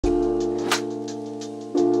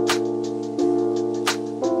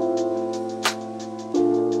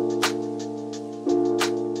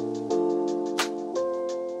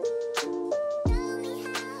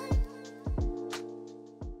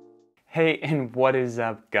Hey, and what is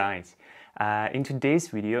up, guys? In today's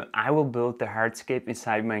video I will build the hardscape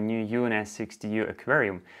inside my new UNS 60U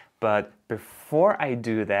aquarium. But before I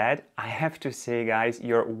do that, I have to say, guys,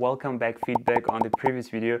 your welcome back feedback on the previous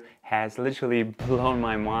video has literally blown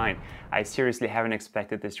my mind. I seriously haven't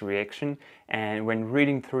expected this reaction, and when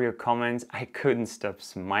reading through your comments I couldn't stop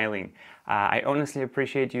smiling. I honestly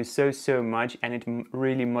appreciate you so much, and it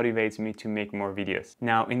really motivates me to make more videos.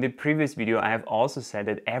 Now, in the previous video I have also said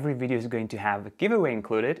that every video is going to have a giveaway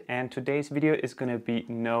included, and today's video is going to be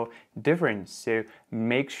no different, so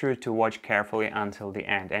make sure to watch carefully until the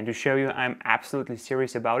end. And to show you I'm absolutely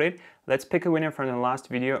serious about it, let's pick a winner from the last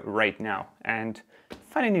video right now and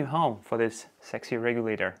find a new home for this sexy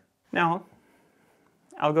regulator. Now,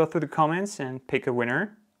 I'll go through the comments and pick a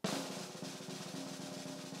winner.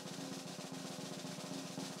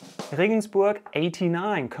 Regensburg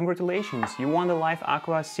 89, congratulations, you won the live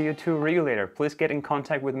Aqua CO2 regulator. Please get in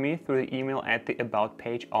contact with me through the email at the about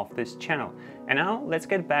page of this channel. And now let's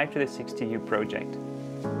get back to the 60U project.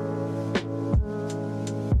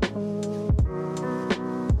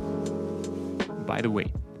 By the way,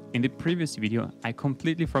 in the previous video I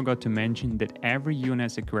completely forgot to mention that every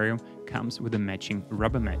UNS aquarium comes with a matching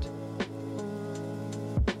rubber mat.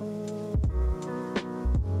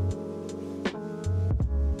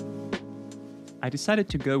 I decided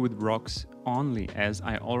to go with rocks only as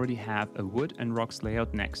I already have a wood and rocks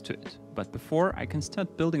layout next to it. But before I can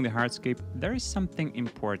start building the hardscape, there is something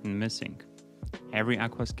important missing. Every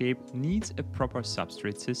aquascape needs a proper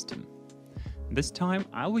substrate system. This time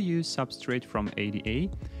I will use substrate from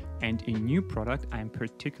ADA and a new product I am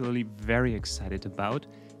particularly very excited about,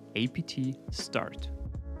 APT Start.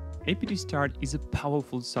 APT Start is a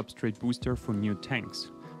powerful substrate booster for new tanks.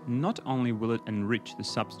 Not only will it enrich the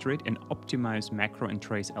substrate and optimize macro and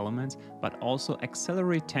trace elements, but also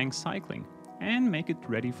accelerate tank cycling and make it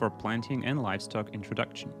ready for planting and livestock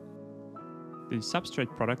introduction. The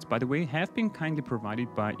substrate products, by the way, have been kindly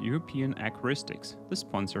provided by European Aquaristics, the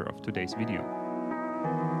sponsor of today's video.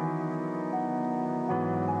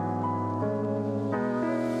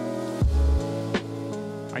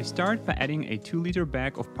 I start by adding a 2-liter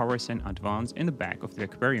bag of PowerSen Advance in the back of the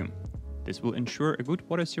aquarium. This will ensure a good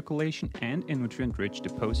water circulation and a nutrient-rich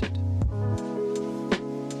deposit.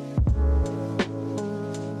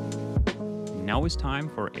 Now is time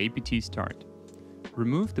for APT Start.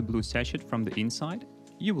 Remove the blue sachet from the inside,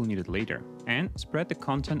 you will need it later, and spread the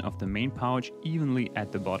content of the main pouch evenly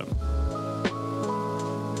at the bottom.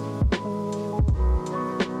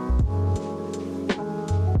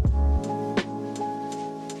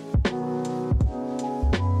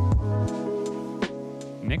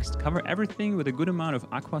 Next, cover everything with a good amount of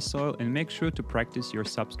aqua soil and make sure to practice your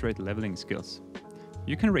substrate leveling skills.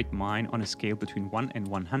 You can rate mine on a scale between 1 and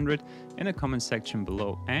 100 in the comment section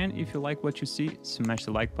below, and if you like what you see, smash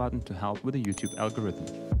the like button to help with the YouTube algorithm.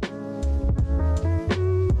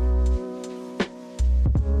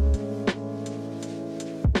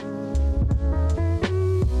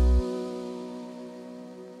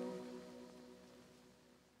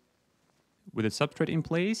 With the substrate in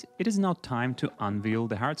place, it is now time to unveil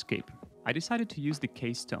the hardscape. I decided to use the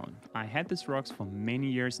Kei Stone. I had these rocks for many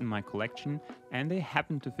years in my collection, and they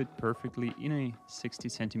happen to fit perfectly in a 60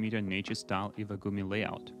 cm nature-style Iwagumi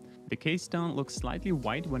layout. The Kei Stone looks slightly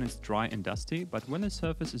white when it's dry and dusty, but when the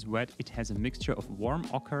surface is wet it has a mixture of warm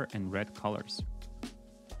ochre and red colors.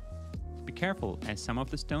 Be careful, as some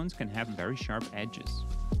of the stones can have very sharp edges.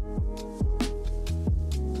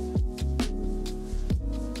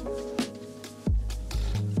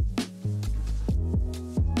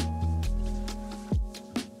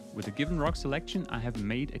 With the given rock selection, I have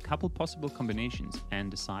made a couple possible combinations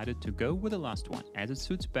and decided to go with the last one, as it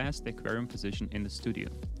suits best the aquarium position in the studio.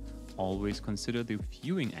 Always consider the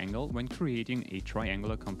viewing angle when creating a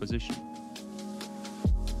triangular composition.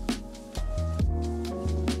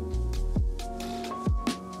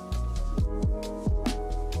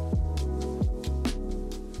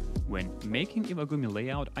 When making Iwagumi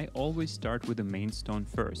layout, I always start with the main stone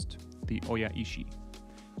first, the Oyaishi.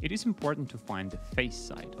 It is important to find the face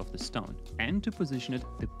side of the stone and to position it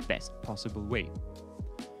the best possible way.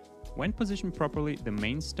 When positioned properly, the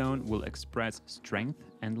main stone will express strength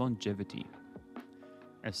and longevity.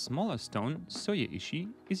 A smaller stone, Soye-ishi,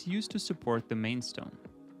 is used to support the main stone.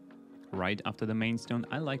 Right after the main stone,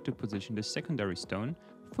 I like to position the secondary stone,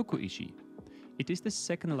 Fuku-ishi. It is the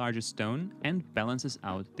second largest stone and balances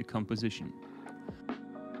out the composition.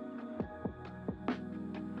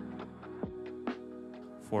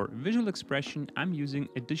 For visual expression, I'm using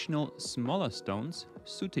additional smaller stones,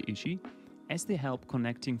 Sute-ishi, as they help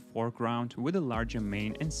connecting foreground with the larger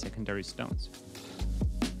main and secondary stones.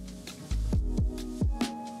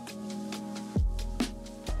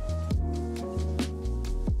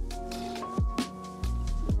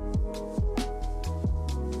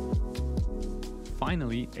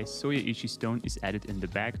 Finally, a soya stone is added in the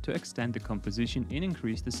bag to extend the composition and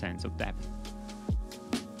increase the sense of depth.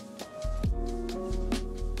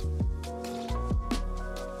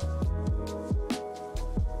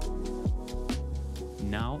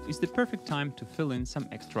 Now is the perfect time to fill in some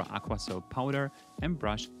extra aqua soap powder and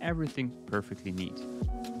brush everything perfectly neat.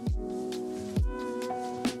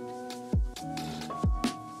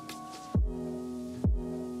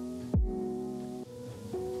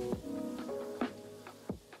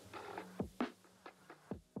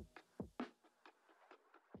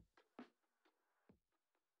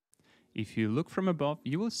 If you look from above,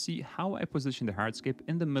 you will see how I position the hardscape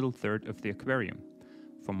in the middle third of the aquarium.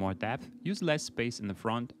 For more depth, use less space in the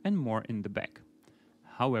front and more in the back.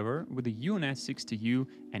 However, with the UNS 60U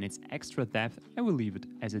and its extra depth, I will leave it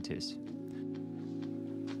as it is.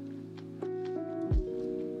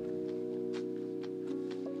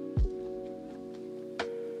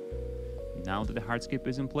 Now that the hardscape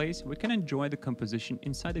is in place, we can enjoy the composition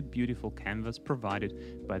inside a beautiful canvas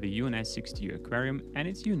provided by the UNS 60U aquarium and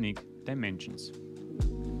its unique dimensions.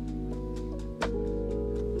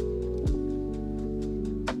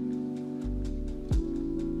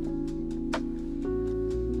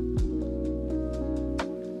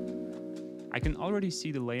 I can already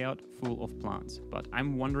see the layout full of plants, but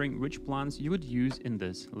I'm wondering which plants you would use in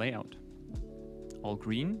this layout. All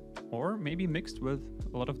green, or maybe mixed with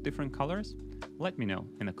a lot of different colors? Let me know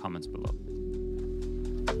in the comments below.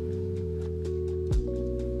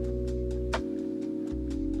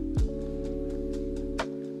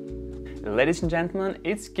 Ladies and gentlemen,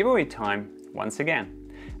 it's giveaway time once again.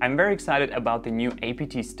 I'm very excited about the new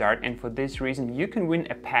APT Start, and for this reason you can win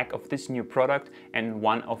a pack of this new product and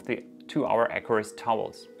one of the 2-hour Aquarist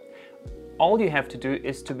towels. All you have to do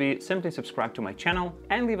is to be simply subscribed to my channel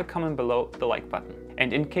and leave a comment below the like button.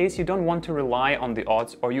 And in case you don't want to rely on the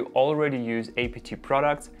odds or you already use APT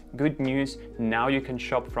products, good news, now you can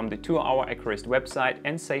shop from the 2-hour Aquarist website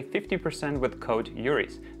and save 50% with code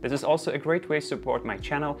URIS. This is also a great way to support my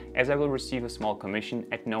channel, as I will receive a small commission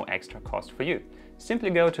at no extra cost for you. Simply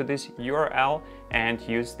go to this URL and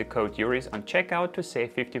use the code URIS on checkout to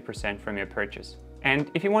save 50% from your purchase.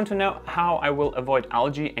 And if you want to know how I will avoid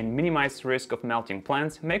algae and minimize the risk of melting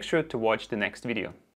plants, make sure to watch the next video.